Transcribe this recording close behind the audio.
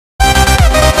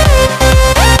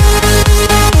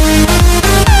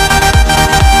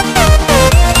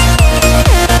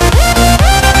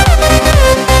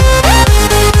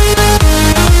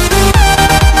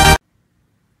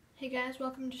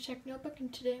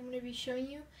and today I'm going to be showing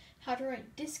you how to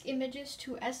write disk images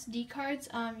to SD cards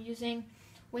using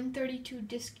Win32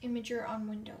 Disk Imager on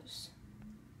Windows.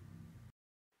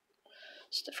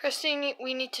 So the first thing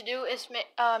we need to do is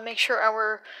make sure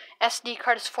our SD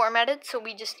card is formatted. So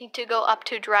we just need to go up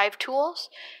to Drive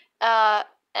Tools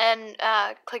and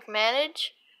click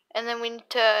Manage, and then we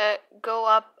need to go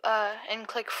up and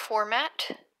click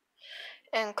Format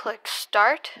and click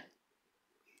Start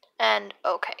and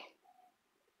OK.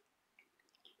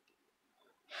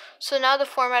 So now the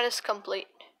format is complete.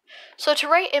 So to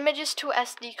write images to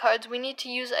SD cards, we need to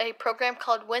use a program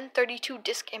called Win32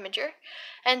 Disk Imager.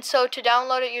 And so to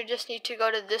download it, you just need to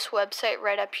go to this website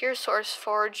right up here,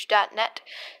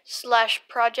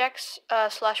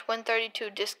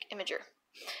 sourceforge.net/projects/Win32 Disk Imager.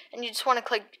 And you just want to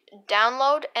click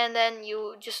download, and then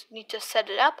you just need to set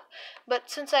it up.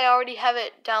 But since I already have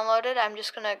it downloaded, I'm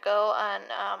just going to go and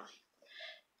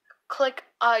click,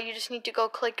 you just need to go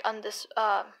click on this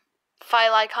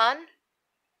file icon.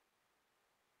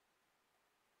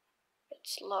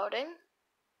 It's loading,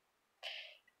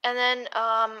 and then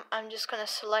I'm just going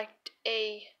to select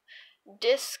a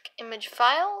disk image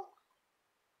file,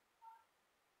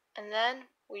 and then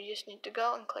we just need to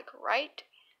go and click write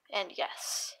and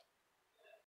yes.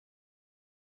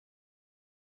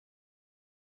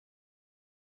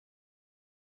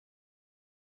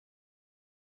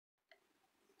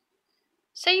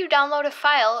 Say you download a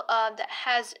file that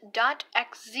has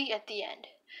 .xz at the end,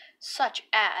 such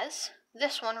as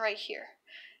this one right here.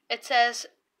 It says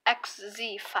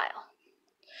xz file.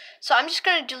 So I'm just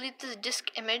going to delete this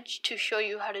disk image to show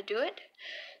you how to do it.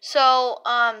 So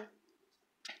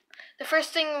the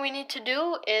first thing we need to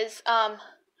do is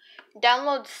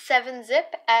download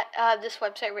 7-zip at this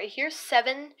website right here,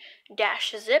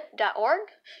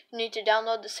 7-zip.org. You need to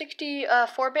download the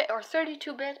 64-bit or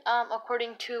 32-bit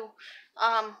according to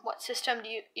what system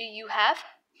you have.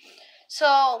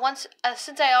 So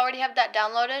since I already have that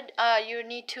downloaded, you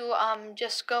need to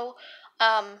just go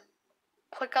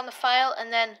click on the file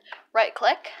and then right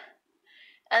click,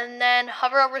 and then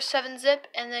hover over 7-zip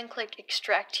and then click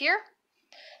extract here.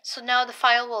 So now the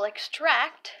file will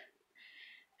extract,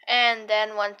 and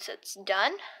then once it's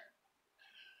done,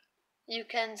 you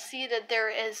can see that there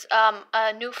is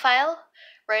a new file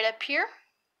right up here.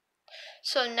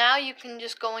 So now you can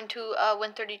just go into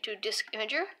Win32 Disk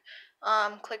Imager,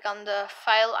 click on the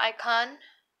file icon,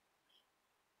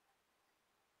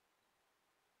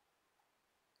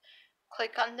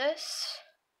 click on this,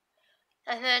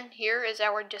 and then here is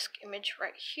our disk image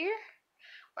right here.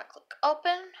 I'm going to click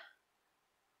open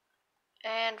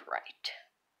and write.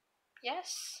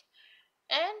 Yes,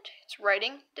 and it's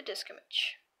writing the disk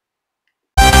image.